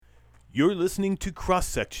You're listening to Cross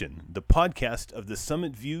Section, the podcast of the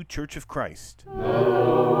Summit View Church of Christ.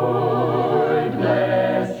 Lord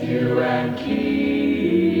bless you and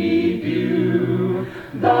keep you.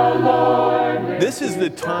 The Lord. This is the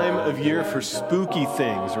time of year for spooky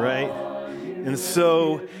things, right? And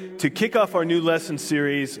so, to kick off our new lesson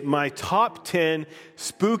series, my top 10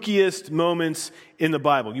 spookiest moments in the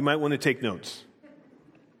Bible. You might want to take notes.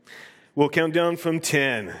 We'll count down from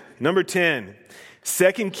 10. Number 10.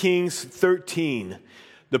 2 Kings 13,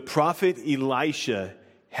 the prophet Elisha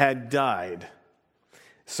had died.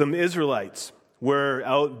 Some Israelites were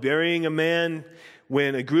out burying a man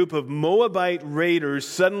when a group of Moabite raiders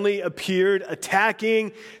suddenly appeared,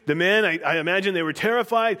 attacking the man. I imagine they were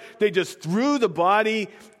terrified. They just threw the body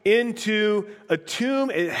into a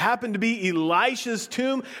tomb. It happened to be Elisha's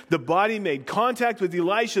tomb. The body made contact with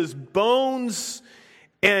Elisha's bones,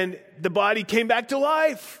 and the body came back to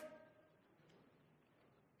life.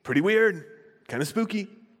 Pretty weird, kind of spooky.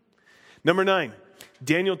 Number 9,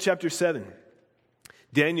 Daniel chapter 7.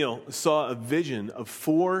 Daniel saw a vision of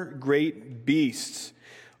 4 great beasts,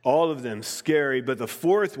 all of them scary, but the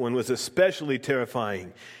fourth one was especially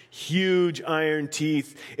terrifying. Huge iron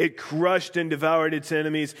teeth. It crushed and devoured its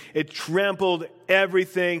enemies. It trampled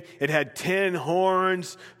everything. It had 10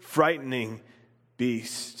 horns. Frightening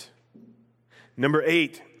beast. Number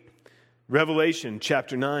 8, Revelation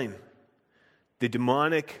chapter 9. The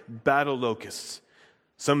demonic battle locusts.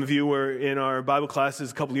 Some of you were in our Bible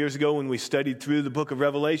classes a couple years ago when we studied through the book of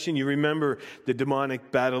Revelation. You remember the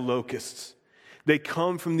demonic battle locusts. They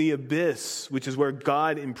come from the abyss, which is where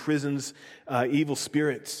God imprisons evil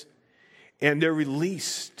spirits. And they're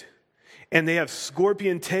released. And they have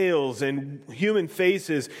scorpion tails and human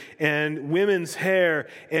faces and women's hair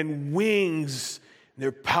and wings.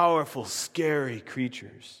 They're powerful, scary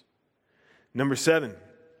creatures. Number 7.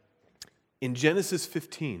 In Genesis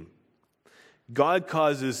 15, God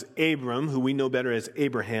causes Abram, who we know better as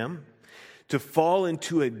Abraham, to fall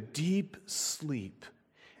into a deep sleep.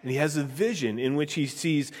 And he has a vision in which he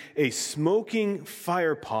sees a smoking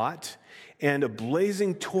fire pot and a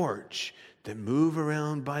blazing torch that move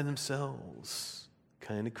around by themselves.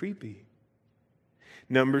 Kind of creepy.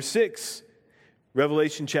 Number 6,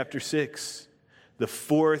 Revelation chapter 6, the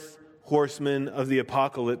fourth horseman of the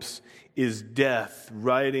apocalypse is death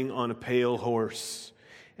riding on a pale horse,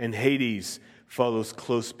 and Hades follows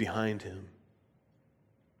close behind him.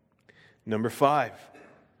 Number 5,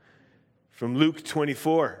 from Luke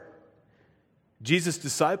 24, Jesus'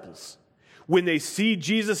 disciples, when they see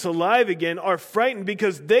Jesus alive again, are frightened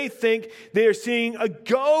because they think they are seeing a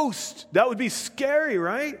ghost. That would be scary,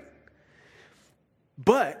 right?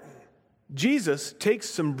 But Jesus takes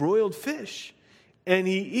some broiled fish and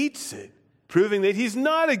he eats it, proving that he's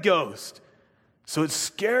not a ghost. So it's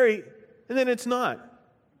scary, and then it's not.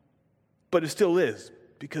 But it still is,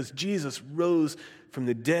 because Jesus rose from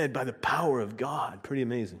the dead by the power of God. Pretty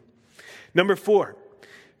amazing. Number 4,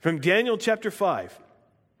 from Daniel chapter 5,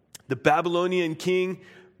 the Babylonian king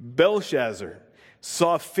Belshazzar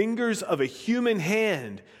saw fingers of a human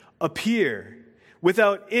hand appear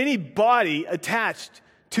without any body attached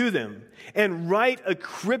to them and write a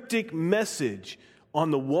cryptic message on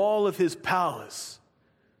the wall of his palace.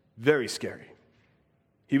 Very scary.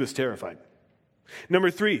 He was terrified. Number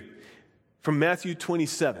 3, from Matthew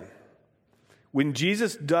 27. When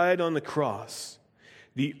Jesus died on the cross,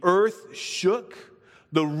 the earth shook,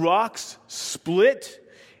 the rocks split,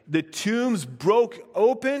 the tombs broke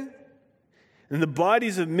open, and the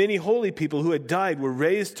bodies of many holy people who had died were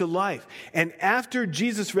raised to life. And after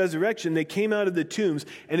Jesus' resurrection, they came out of the tombs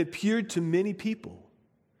and appeared to many people.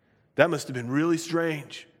 That must have been really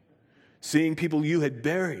strange, seeing people you had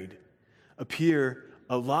buried appear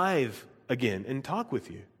alive again and talk with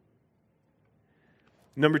you.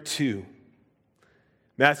 Number 2,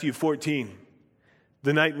 Matthew 14,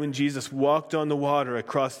 the night when Jesus walked on the water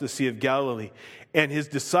across the Sea of Galilee, and his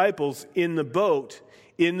disciples in the boat,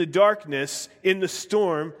 in the darkness, in the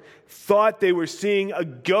storm, thought they were seeing a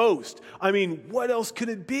ghost. I mean, what else could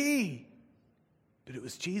it be? But it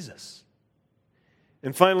was Jesus.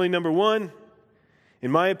 And finally, number 1, in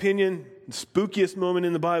my opinion, the spookiest moment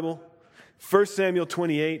in the Bible, 1 Samuel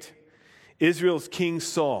 28, Israel's king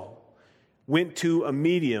Saul went to a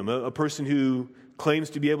medium, a person who claims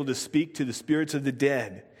to be able to speak to the spirits of the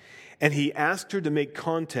dead, and he asked her to make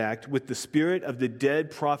contact with the spirit of the dead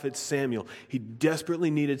prophet Samuel. He desperately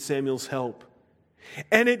needed Samuel's help.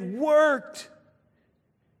 And it worked.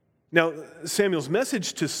 Now, Samuel's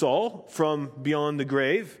message to Saul from beyond the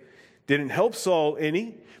grave didn't help Saul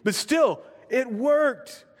any, but still, it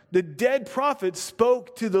worked. The dead prophet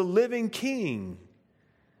spoke to the living king.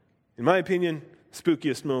 In my opinion,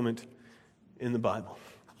 spookiest moment in the Bible.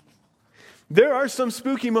 There are some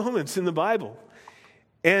spooky moments in the Bible,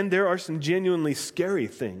 and there are some genuinely scary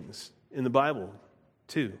things in the Bible,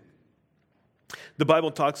 too. The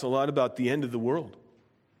Bible talks a lot about the end of the world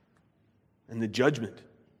and the judgment,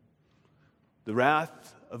 the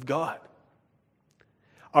wrath of God,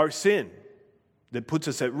 our sin that puts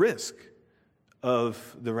us at risk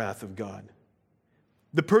of the wrath of God,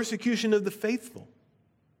 the persecution of the faithful.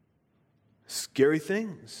 Scary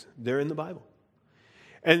things there in the Bible.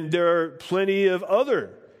 And there are plenty of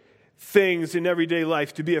other things in everyday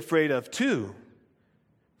life to be afraid of too.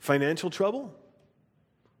 Financial trouble,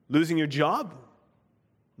 losing your job,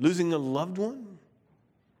 losing a loved one,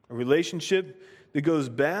 a relationship that goes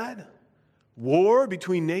bad, war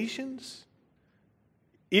between nations.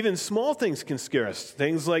 Even small things can scare us.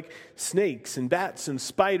 Things like snakes and bats and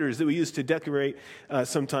spiders that we use to decorate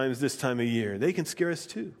sometimes this time of year. They can scare us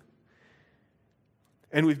too.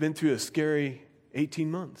 And we've been through a scary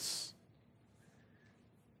 18 months.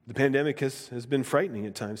 The pandemic has been frightening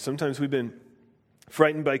at times. Sometimes we've been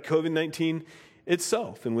frightened by COVID-19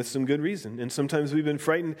 itself, and with some good reason. And sometimes we've been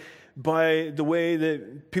frightened by the way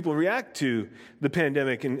that people react to the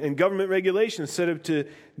pandemic and government regulations set up to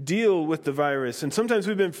deal with the virus. And sometimes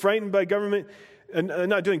we've been frightened by government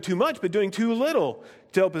not doing too much, but doing too little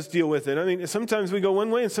to help us deal with it. I mean, sometimes we go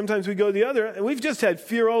one way and sometimes we go the other. And we've just had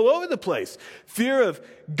fear all over the place. Fear of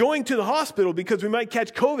going to the hospital because we might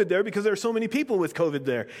catch COVID there because there are so many people with COVID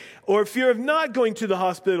there. Or fear of not going to the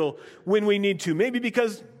hospital when we need to. Maybe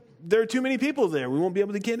because there are too many people there. We won't be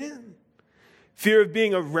able to get in. Fear of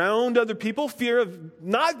being around other people. Fear of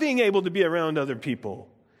not being able to be around other people.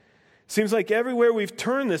 Seems like everywhere we've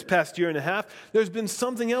turned this past year and a half, there's been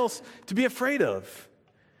something else to be afraid of.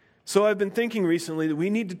 So I've been thinking recently that we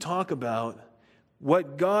need to talk about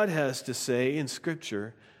what God has to say in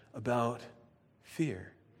Scripture about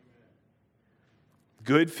fear.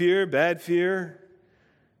 Good fear, bad fear,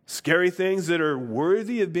 scary things that are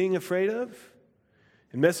worthy of being afraid of,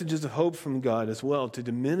 and messages of hope from God as well to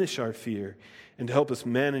diminish our fear and to help us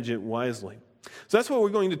manage it wisely. So that's what we're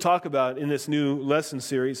going to talk about in this new lesson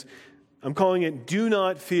series. I'm calling it Do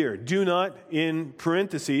Not Fear. Do not in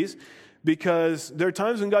parentheses, because there are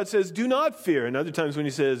times when God says, do not fear, and other times when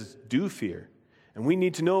he says, do fear. And we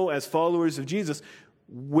need to know as followers of Jesus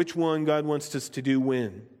which one God wants us to do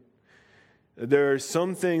when. There are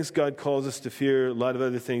some things God calls us to fear, a lot of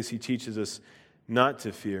other things he teaches us not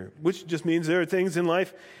to fear, which just means there are things in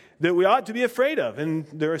life that we ought to be afraid of, and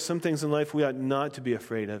there are some things in life we ought not to be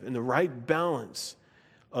afraid of. And the right balance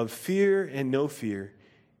of fear and no fear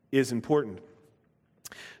is important.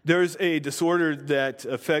 There's a disorder that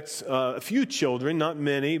affects a few children, not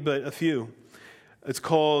many, but a few. It's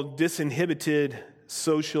called disinhibited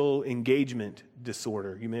social engagement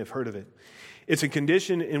disorder. You may have heard of it. It's a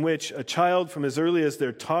condition in which a child from as early as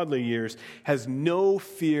their toddler years has no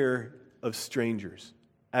fear of strangers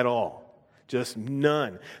at all. Just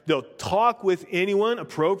none. They'll talk with anyone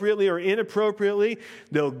appropriately or inappropriately.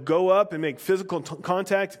 They'll go up and make physical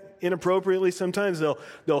contact inappropriately sometimes.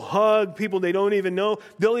 They'll hug people they don't even know.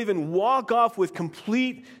 They'll even walk off with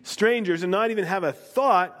complete strangers and not even have a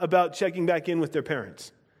thought about checking back in with their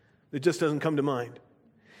parents. It just doesn't come to mind.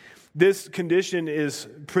 This condition is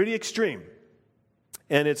pretty extreme,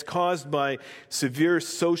 and it's caused by severe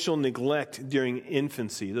social neglect during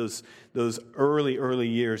infancy. Those early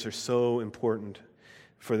years are so important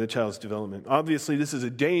for the child's development. Obviously, this is a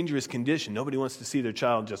dangerous condition. Nobody wants to see their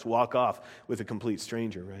child just walk off with a complete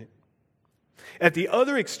stranger, right? At the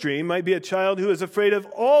other extreme might be a child who is afraid of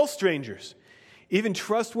all strangers, even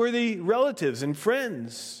trustworthy relatives and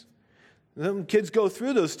friends. Some kids go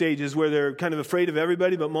through those stages where they're kind of afraid of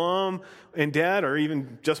everybody but mom and dad, or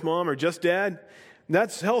even just mom or just dad.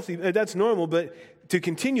 That's healthy, that's normal, but to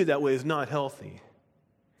continue that way is not healthy.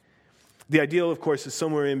 The ideal, of course, is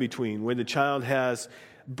somewhere in between, where the child has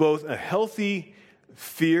both a healthy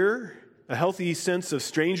fear, a healthy sense of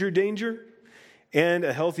stranger danger, and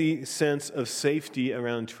a healthy sense of safety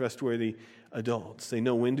around trustworthy adults. They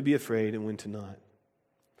know when to be afraid and when to not.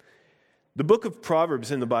 The book of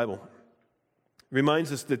Proverbs in the Bible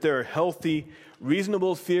reminds us that there are healthy,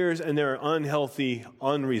 reasonable fears, and there are unhealthy,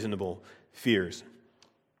 unreasonable fears.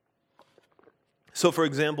 So, for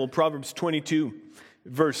example, Proverbs 22,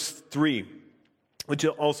 verse 3, which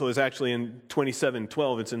also is actually in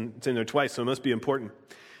 27:12. It's in there twice, so it must be important.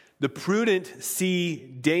 The prudent see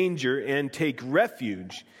danger and take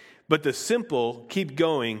refuge, but the simple keep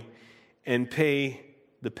going and pay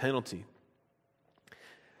the penalty.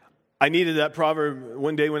 I needed that proverb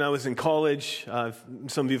one day when I was in college.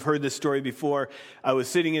 Some of you have heard this story before. I was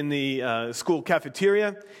sitting in the school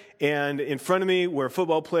cafeteria, and in front of me were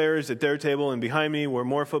football players at their table, and behind me were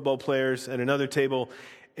more football players at another table.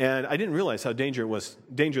 And I didn't realize how dangerous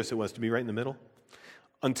it was to be right in the middle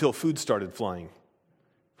until food started flying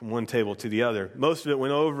from one table to the other. Most of it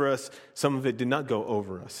went over us. Some of it did not go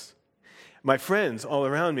over us. My friends all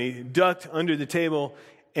around me ducked under the table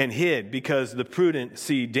and hid because the prudent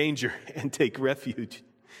see danger and take refuge.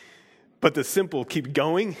 But the simple keep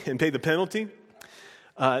going and pay the penalty.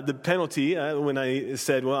 The penalty, when I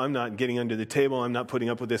said, well, I'm not getting under the table, I'm not putting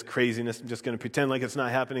up with this craziness, I'm just going to pretend like it's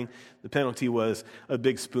not happening, the penalty was a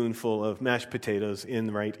big spoonful of mashed potatoes in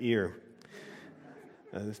the right ear.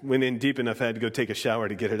 Went in deep enough, I had to go take a shower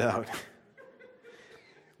to get it out.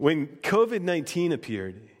 When COVID-19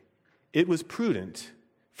 appeared, it was prudent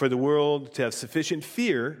for the world to have sufficient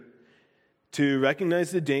fear to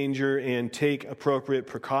recognize the danger and take appropriate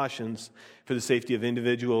precautions for the safety of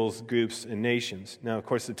individuals, groups, and nations. Now, of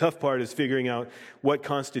course, the tough part is figuring out what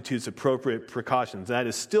constitutes appropriate precautions. That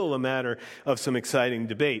is still a matter of some exciting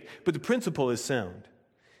debate, but the principle is sound.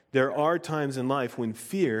 There are times in life when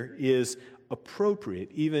fear is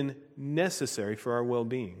appropriate, even necessary for our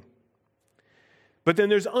well-being. But then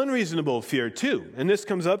there's unreasonable fear too. And this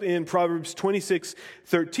comes up in Proverbs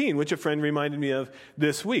 26:13, which a friend reminded me of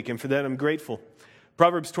this week. And for that, I'm grateful.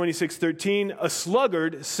 Proverbs 26:13, a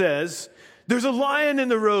sluggard says, there's a lion in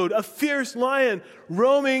the road, a fierce lion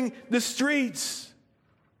roaming the streets.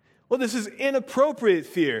 Well, this is inappropriate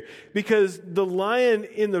fear because the lion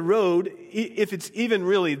in the road, if it's even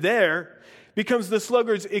really there, becomes the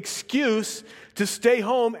sluggard's excuse to stay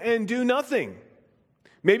home and do nothing.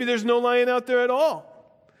 Maybe there's no lion out there at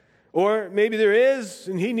all. Or maybe there is,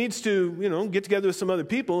 and he needs to, get together with some other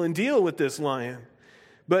people and deal with this lion.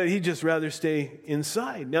 But he'd just rather stay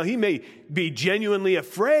inside. Now, he may be genuinely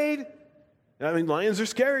afraid. Lions are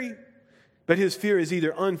scary. But his fear is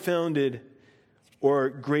either unfounded or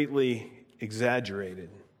greatly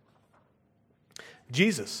exaggerated.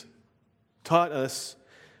 Jesus taught us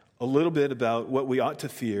a little bit about what we ought to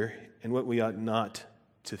fear and what we ought not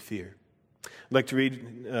to fear. I'd like to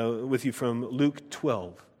read with you from Luke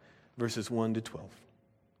 12, verses 1 to 12.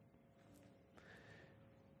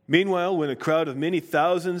 Meanwhile, when a crowd of many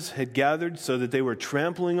thousands had gathered so that they were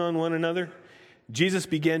trampling on one another, Jesus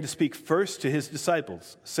began to speak first to his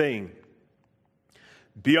disciples, saying,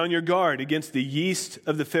 "Be on your guard against the yeast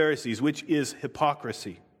of the Pharisees, which is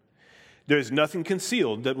hypocrisy. There is nothing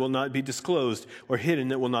concealed that will not be disclosed, or hidden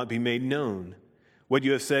that will not be made known. What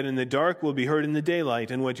you have said in the dark will be heard in the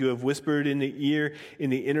daylight, and what you have whispered in the ear in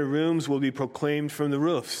the inner rooms will be proclaimed from the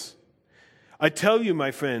roofs. I tell you,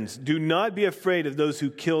 my friends, do not be afraid of those who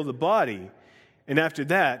kill the body, and after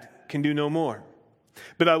that can do no more.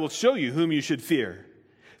 But I will show you whom you should fear.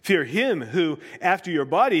 Fear him who, after your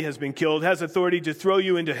body has been killed, has authority to throw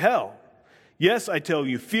you into hell. Yes, I tell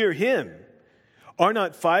you, fear him. Are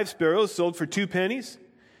not 5 sparrows sold for 2 pennies?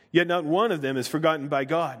 Yet not one of them is forgotten by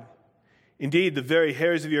God. Indeed, the very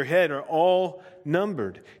hairs of your head are all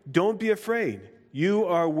numbered. Don't be afraid. You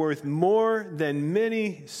are worth more than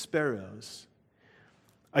many sparrows.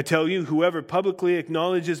 I tell you, whoever publicly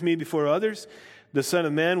acknowledges me before others, the Son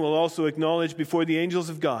of Man will also acknowledge before the angels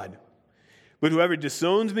of God. But whoever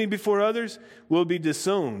disowns me before others will be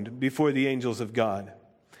disowned before the angels of God.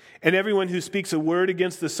 And everyone who speaks a word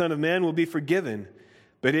against the Son of Man will be forgiven,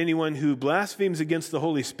 but anyone who blasphemes against the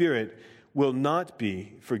Holy Spirit will not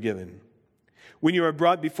be forgiven. When you are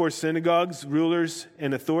brought before synagogues, rulers,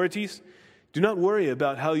 and authorities, do not worry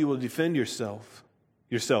about how you will defend yourselves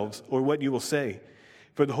or what you will say,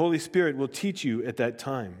 for the Holy Spirit will teach you at that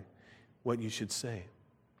time what you should say."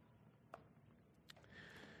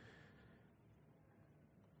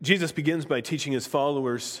 Jesus begins by teaching his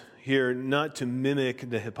followers here not to mimic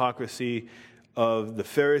the hypocrisy of the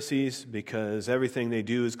Pharisees, because everything they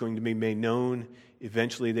do is going to be made known.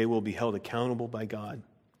 Eventually, they will be held accountable by God.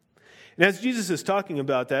 And as Jesus is talking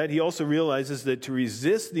about that, he also realizes that to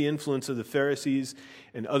resist the influence of the Pharisees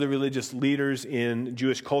and other religious leaders in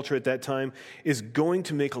Jewish culture at that time is going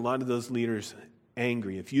to make a lot of those leaders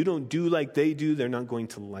angry. If you don't do like they do, they're not going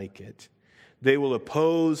to like it. They will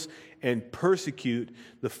oppose and persecute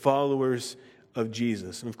the followers of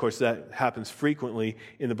Jesus. And of course, that happens frequently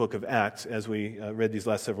in the book of Acts, as we read these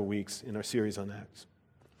last several weeks in our series on Acts.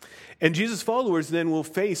 And Jesus' followers then will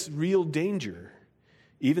face real danger,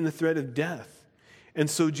 even the threat of death. And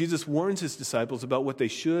so Jesus warns his disciples about what they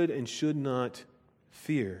should and should not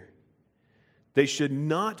fear. They should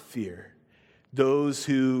not fear those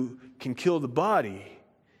who can kill the body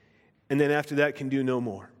and then after that can do no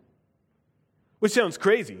more. Which sounds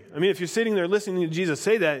crazy. If you're sitting there listening to Jesus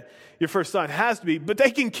say that, your first thought has to be, but they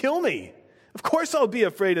can kill me. Of course I'll be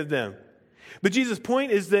afraid of them. But Jesus'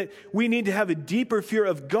 point is that we need to have a deeper fear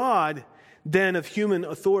of God than of human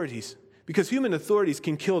authorities. Because human authorities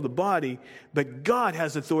can kill the body, but God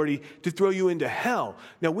has authority to throw you into hell.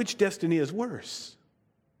 Now, which destiny is worse?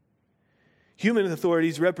 Human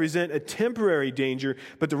authorities represent a temporary danger,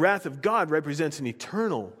 but the wrath of God represents an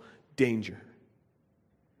eternal danger.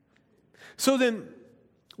 So then,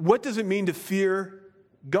 what does it mean to fear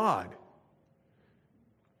God?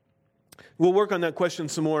 We'll work on that question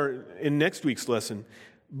some more in next week's lesson.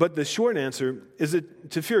 But the short answer is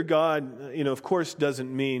that to fear God, of course,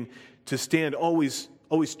 doesn't mean to stand always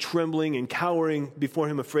trembling and cowering before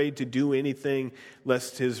Him, afraid to do anything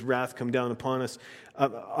lest His wrath come down upon us.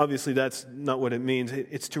 Obviously, that's not what it means.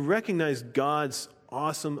 It's to recognize God's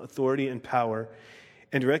awesome authority and power,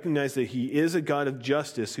 and to recognize that He is a God of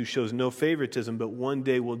justice who shows no favoritism, but one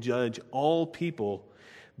day will judge all people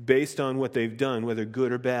based on what they've done, whether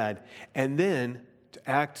good or bad, and then to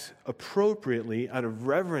act appropriately out of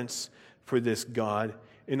reverence for this God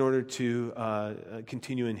in order to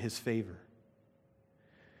continue in His favor.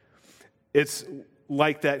 It's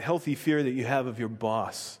like that healthy fear that you have of your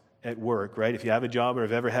boss at work, right? If you have a job or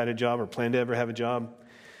have ever had a job or plan to ever have a job,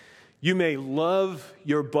 you may love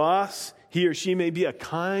your boss. He or she may be a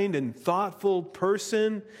kind and thoughtful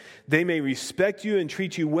person. They may respect you and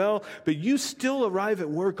treat you well, but you still arrive at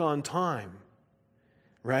work on time,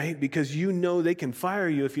 right? Because you know they can fire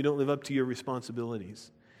you if you don't live up to your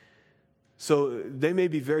responsibilities. So they may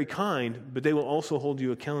be very kind, but they will also hold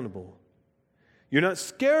you accountable. You're not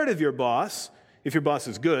scared of your boss if your boss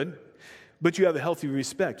is good, but you have a healthy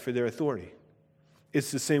respect for their authority. It's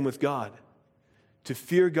the same with God. To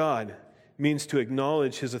fear God means to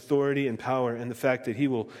acknowledge His authority and power and the fact that He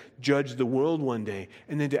will judge the world one day,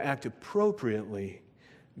 and then to act appropriately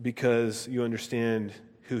because you understand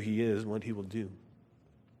who He is and what He will do.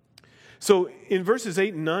 So in verses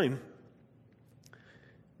 8 and 9,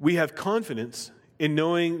 we have confidence in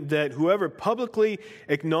knowing that whoever publicly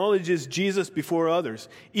acknowledges Jesus before others,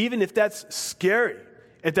 even if that's scary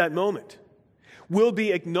at that moment, will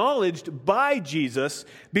be acknowledged by Jesus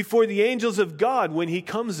before the angels of God when He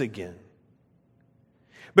comes again.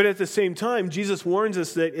 But at the same time, Jesus warns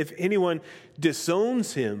us that if anyone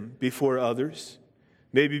disowns Him before others,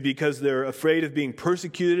 maybe because they're afraid of being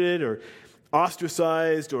persecuted or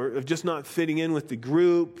ostracized or of just not fitting in with the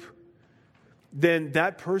group, then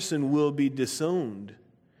that person will be disowned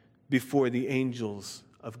before the angels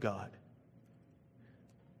of God.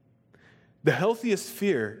 The healthiest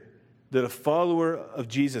fear that a follower of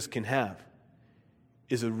Jesus can have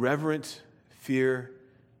is a reverent fear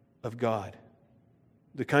of God.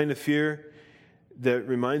 The kind of fear that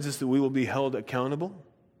reminds us that we will be held accountable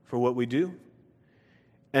for what we do,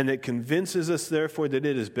 and that convinces us, therefore, that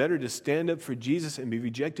it is better to stand up for Jesus and be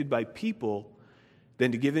rejected by people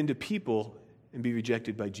than to give in to people and be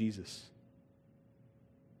rejected by Jesus.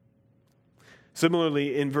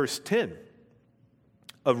 Similarly, in verse 10,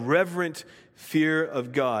 a reverent fear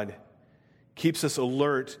of God keeps us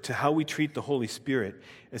alert to how we treat the Holy Spirit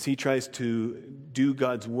as He tries to do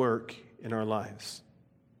God's work in our lives.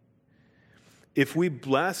 If we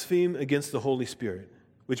blaspheme against the Holy Spirit,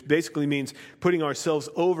 which basically means putting ourselves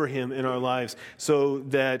over Him in our lives so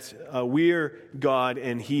that we're God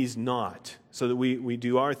and He's not, so that we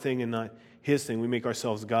do our thing and not His thing, we make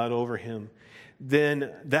ourselves God over Him,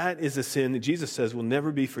 then that is a sin that Jesus says will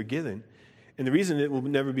never be forgiven. And the reason it will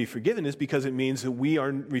never be forgiven is because it means that we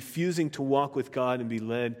are refusing to walk with God and be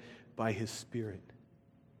led by His Spirit.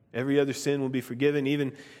 Every other sin will be forgiven,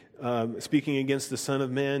 even speaking against the Son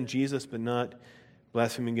of Man, Jesus, but not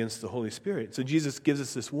blaspheming against the Holy Spirit. So Jesus gives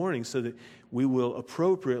us this warning so that we will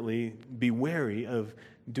appropriately be wary of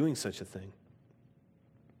doing such a thing.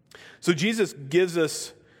 So Jesus gives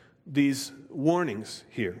us these warnings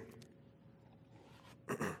here.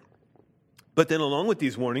 But then along with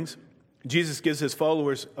these warnings, Jesus gives His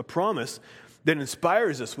followers a promise that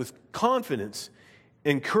inspires us with confidence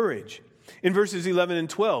and courage. In verses 11 and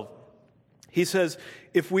 12, He says,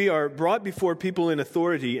 if we are brought before people in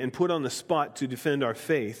authority and put on the spot to defend our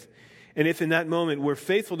faith, and if in that moment we're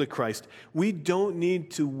faithful to Christ, we don't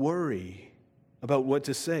need to worry about what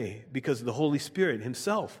to say because the Holy Spirit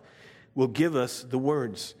Himself will give us the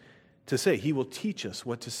words to say. He will teach us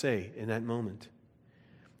what to say in that moment.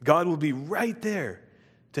 God will be right there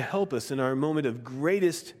to help us in our moment of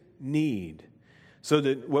greatest need so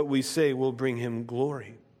that what we say will bring Him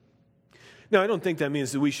glory. Now, I don't think that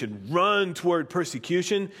means that we should run toward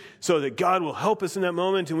persecution so that God will help us in that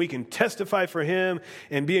moment and we can testify for him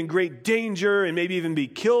and be in great danger and maybe even be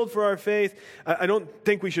killed for our faith. I don't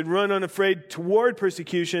think we should run unafraid toward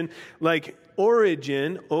persecution like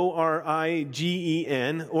Origen,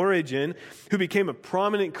 Origen, Origen, who became a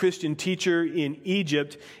prominent Christian teacher in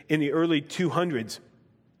Egypt in the early 200s.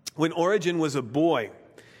 When Origen was a boy,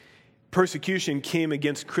 persecution came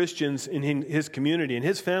against Christians in his community, and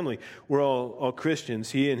his family were all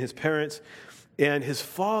Christians, he and his parents. And his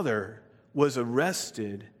father was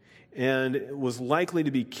arrested and was likely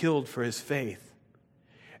to be killed for his faith.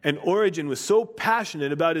 And Origen was so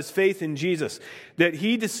passionate about his faith in Jesus that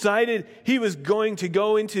he decided he was going to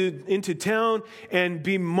go into town and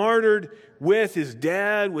be martyred with his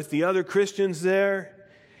dad, with the other Christians there.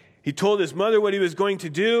 He told his mother what he was going to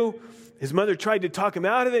do. His mother tried to talk him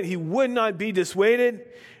out of it. He would not be dissuaded.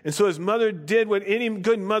 And so his mother did what any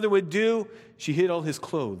good mother would do. She hid all his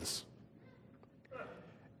clothes.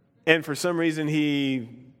 And for some reason, he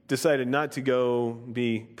decided not to go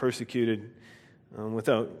be persecuted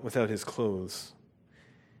without his clothes.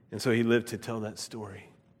 And so he lived to tell that story.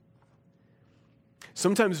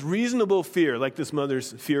 Sometimes reasonable fear, like this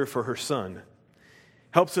mother's fear for her son,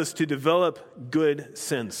 helps us to develop good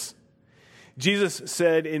sense. Jesus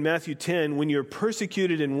said in Matthew 10, when you're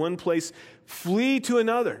persecuted in one place, flee to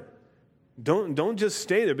another. Don't just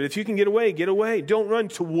stay there, but if you can get away, get away. Don't run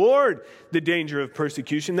toward the danger of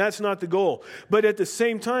persecution. That's not the goal. But at the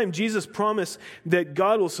same time, Jesus' promise that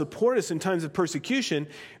God will support us in times of persecution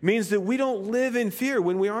means that we don't live in fear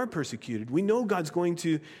when we are persecuted. We know God's going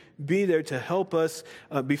to be there to help us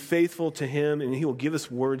be faithful to him, and he will give us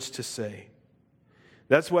words to say.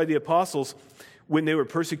 That's why the apostles, when they were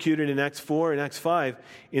persecuted in Acts 4 and Acts 5,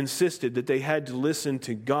 insisted that they had to listen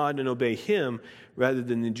to God and obey him rather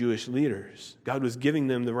than the Jewish leaders. God was giving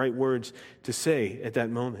them the right words to say at that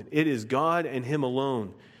moment. It is God and him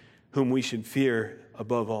alone whom we should fear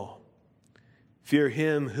above all. Fear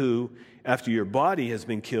him who, after your body has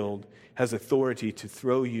been killed, has authority to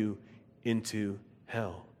throw you into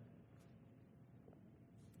hell.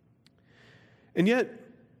 And yet,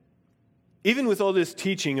 even with all this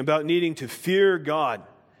teaching about needing to fear God,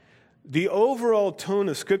 the overall tone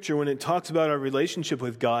of Scripture when it talks about our relationship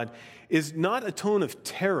with God is not a tone of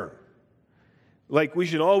terror. Like we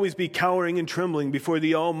should always be cowering and trembling before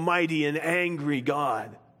the almighty and angry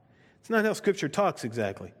God. It's not how Scripture talks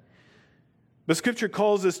exactly. But Scripture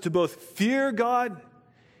calls us to both fear God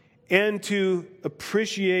and to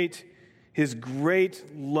appreciate his great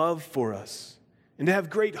love for us and to have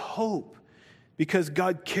great hope, because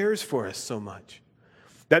God cares for us so much.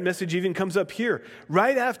 That message even comes up here,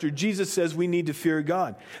 right after Jesus says we need to fear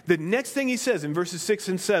God. The next thing he says in verses 6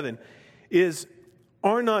 and 7 is,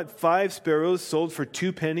 are not 5 sparrows sold for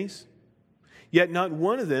 2 pennies? Yet not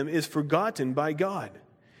one of them is forgotten by God.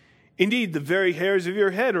 Indeed, the very hairs of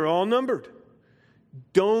your head are all numbered.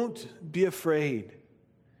 Don't be afraid.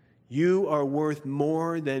 You are worth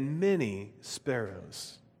more than many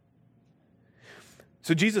sparrows.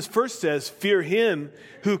 So Jesus first says, fear him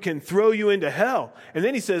who can throw you into hell. And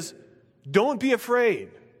then he says, don't be afraid.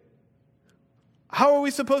 How are we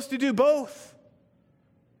supposed to do both?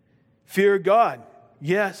 Fear God,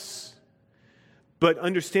 yes. But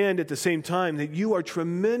understand at the same time that you are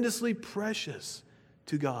tremendously precious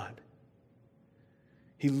to God.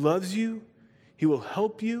 He loves you. He will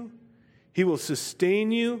help you. He will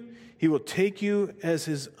sustain you. He will take you as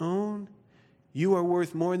his own. You are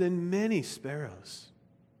worth more than many sparrows.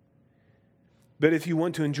 But if you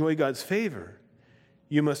want to enjoy God's favor,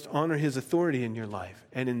 you must honor his authority in your life.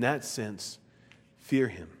 And in that sense, fear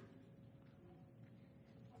him.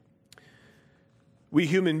 We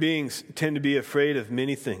human beings tend to be afraid of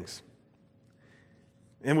many things.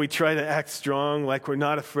 And we try to act strong like we're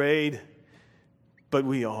not afraid, but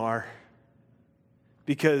we are.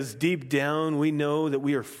 Because deep down we know that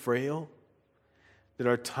we are frail, that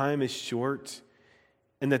our time is short,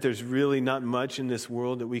 and that there's really not much in this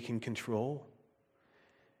world that we can control.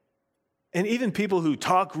 And even people who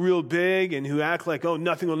talk real big and who act like, oh,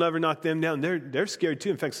 nothing will ever knock them down, they're scared too.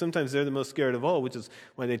 In fact, sometimes they're the most scared of all, which is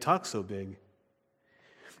why they talk so big.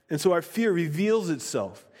 And so our fear reveals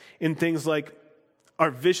itself in things like our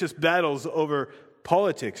vicious battles over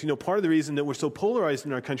politics. You know, part of the reason that we're so polarized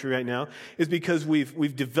in our country right now is because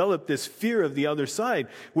we've developed this fear of the other side.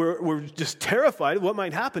 We're just terrified of what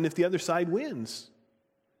might happen if the other side wins.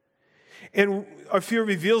 And our fear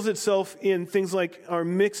reveals itself in things like our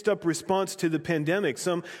mixed up response to the pandemic.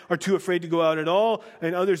 Some are too afraid to go out at all,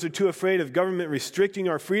 and others are too afraid of government restricting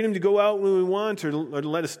our freedom to go out when we want or to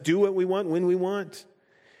let us do what we want when we want.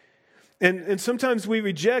 And sometimes we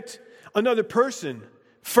reject another person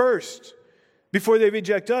first before they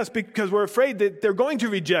reject us because we're afraid that they're going to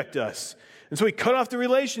reject us. And so we cut off the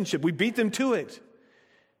relationship. We beat them to it.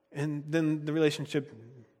 And then the relationship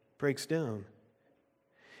breaks down.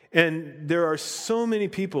 And there are so many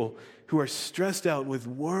people who are stressed out with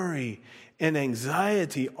worry and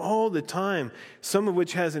anxiety all the time, some of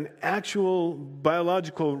which has an actual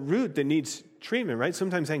biological root that needs treatment, right?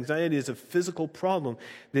 Sometimes anxiety is a physical problem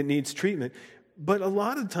that needs treatment. But a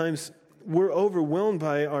lot of times we're overwhelmed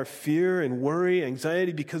by our fear and worry,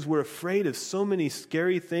 anxiety, because we're afraid of so many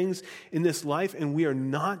scary things in this life, and we are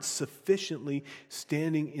not sufficiently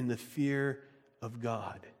standing in the fear of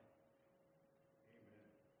God.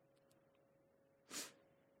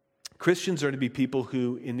 Christians are to be people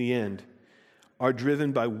who, in the end, are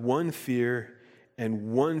driven by one fear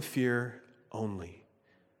and one fear only: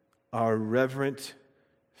 our reverent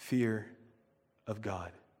fear of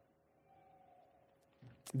God.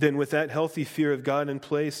 Then with that healthy fear of God in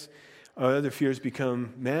place, our other fears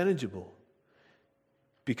become manageable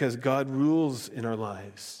because God rules in our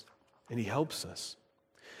lives and He helps us.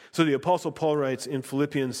 So the Apostle Paul writes in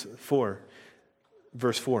Philippians 4,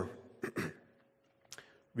 verse 4,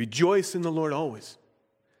 "Rejoice in the Lord always.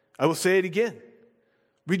 I will say it again.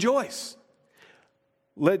 Rejoice.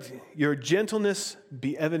 Let your gentleness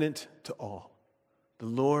be evident to all. The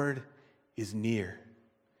Lord is near.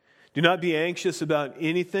 Do not be anxious about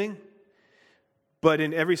anything, but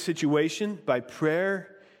in every situation, by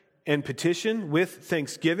prayer and petition, with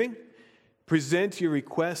thanksgiving, present your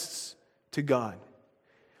requests to God.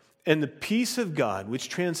 And the peace of God, which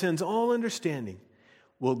transcends all understanding,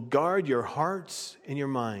 will guard your hearts and your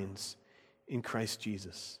minds in Christ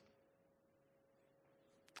Jesus."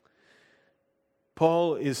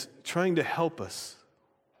 Paul is trying to help us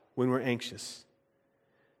when we're anxious,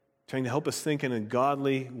 trying to help us think in a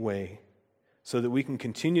godly way so that we can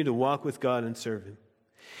continue to walk with God and serve Him.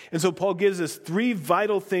 And so Paul gives us 3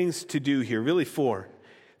 vital things to do here, really 4.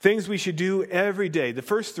 Things we should do every day. The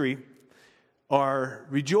first 3 are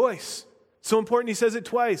rejoice. So important, he says it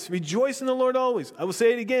twice. Rejoice in the Lord always. I will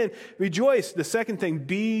say it again. Rejoice. The second thing,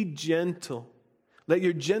 be gentle. Let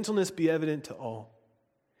your gentleness be evident to all.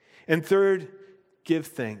 And third, give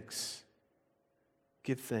thanks.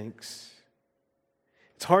 Give thanks.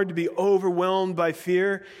 It's hard to be overwhelmed by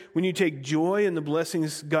fear when you take joy in the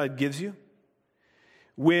blessings God gives you.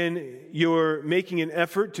 When you're making an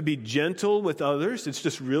effort to be gentle with others, it's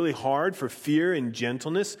just really hard for fear and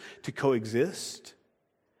gentleness to coexist.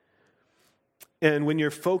 And when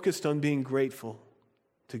you're focused on being grateful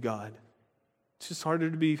to God, it's just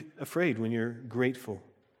harder to be afraid when you're grateful.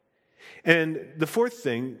 And the fourth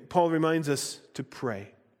thing, Paul reminds us to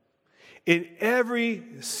pray. In every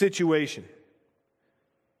situation,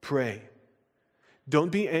 pray.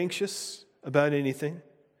 Don't be anxious about anything.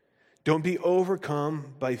 Don't be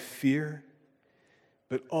overcome by fear,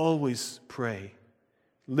 but always pray,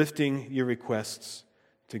 lifting your requests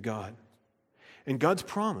to God. And God's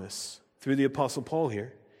promise through the Apostle Paul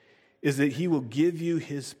here is that He will give you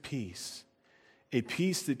His peace, a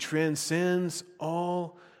peace that transcends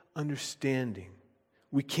all understanding.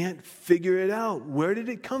 We can't figure it out. Where did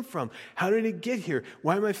it come from? How did it get here?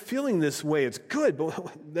 Why am I feeling this way? It's good,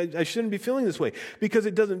 but I shouldn't be feeling this way because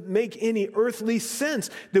it doesn't make any earthly sense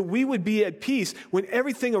that we would be at peace when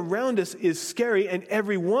everything around us is scary and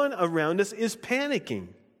everyone around us is panicking.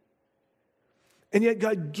 And yet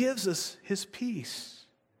God gives us His peace.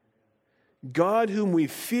 God whom we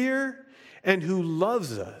fear and who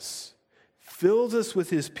loves us fills us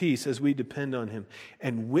with His peace as we depend on Him.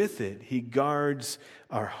 And with it, He guards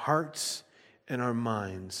our hearts and our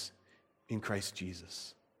minds in Christ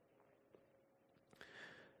Jesus.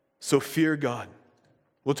 So fear God.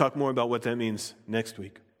 We'll talk more about what that means next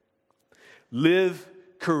week. Live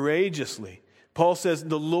courageously. Paul says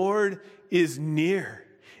the Lord is near.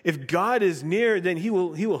 If God is near, then He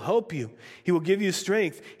will help you. He will give you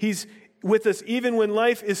strength. He's with us even when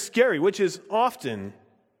life is scary, which is often.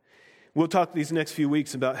 We'll talk these next few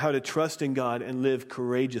weeks about how to trust in God and live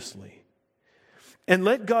courageously. And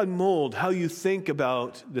let God mold how you think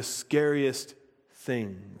about the scariest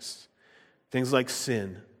things. Things like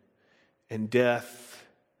sin and death,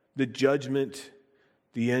 the judgment,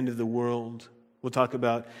 the end of the world. We'll talk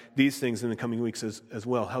about these things in the coming weeks as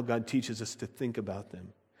well, how God teaches us to think about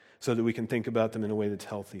them so that we can think about them in a way that's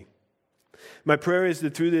healthy. My prayer is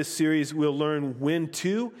that through this series we'll learn when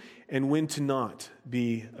to and when to not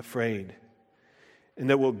be afraid. And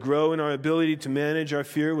that we'll grow in our ability to manage our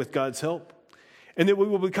fear with God's help. And that we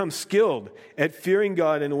will become skilled at fearing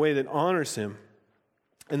God in a way that honors Him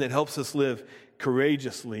and that helps us live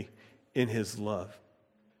courageously in His love.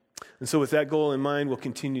 And so with that goal in mind, we'll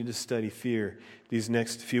continue to study fear these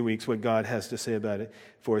next few weeks, what God has to say about it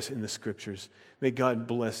for us in the Scriptures. May God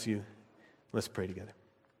bless you. Let's pray together.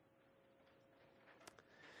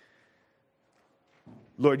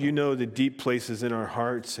 Lord, you know the deep places in our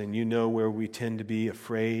hearts, and you know where we tend to be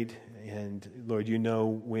afraid. And Lord, you know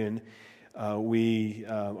when we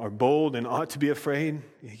are bold and ought to be afraid.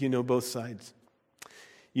 You know both sides.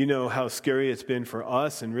 You know how scary it's been for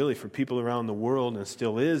us and really for people around the world, and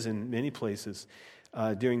still is in many places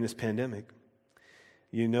during this pandemic.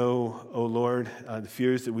 You know, oh Lord, the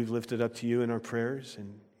fears that we've lifted up to you in our prayers,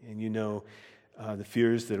 and you know the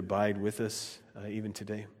fears that abide with us even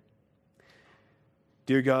today.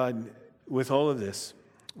 Dear God, with all of this,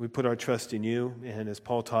 we put our trust in you, and as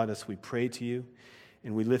Paul taught us, we pray to you,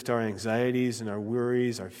 and we lift our anxieties and our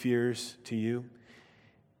worries, our fears to you,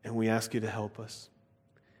 and we ask you to help us.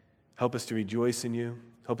 Help us to rejoice in you.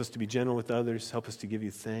 Help us to be gentle with others. Help us to give you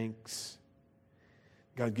thanks.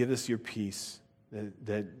 God, give us your peace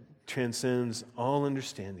that transcends all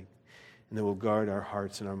understanding and that will guard our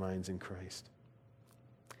hearts and our minds in Christ.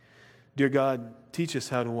 Dear God, teach us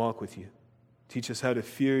how to walk with you. Teach us how to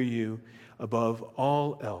fear you above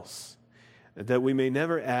all else, that we may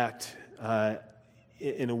never act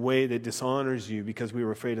in a way that dishonors you because we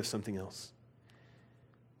were afraid of something else.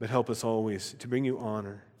 But help us always to bring you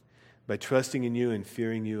honor by trusting in you and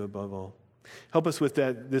fearing you above all. Help us with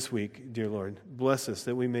that this week, dear Lord. Bless us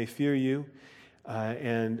that we may fear you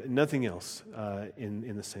and nothing else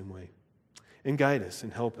in the same way. And guide us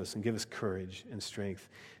and help us and give us courage and strength.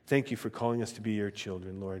 Thank you for calling us to be your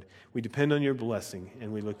children, Lord. We depend on your blessing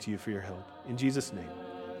and we look to you for your help. In Jesus' name,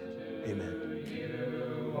 amen.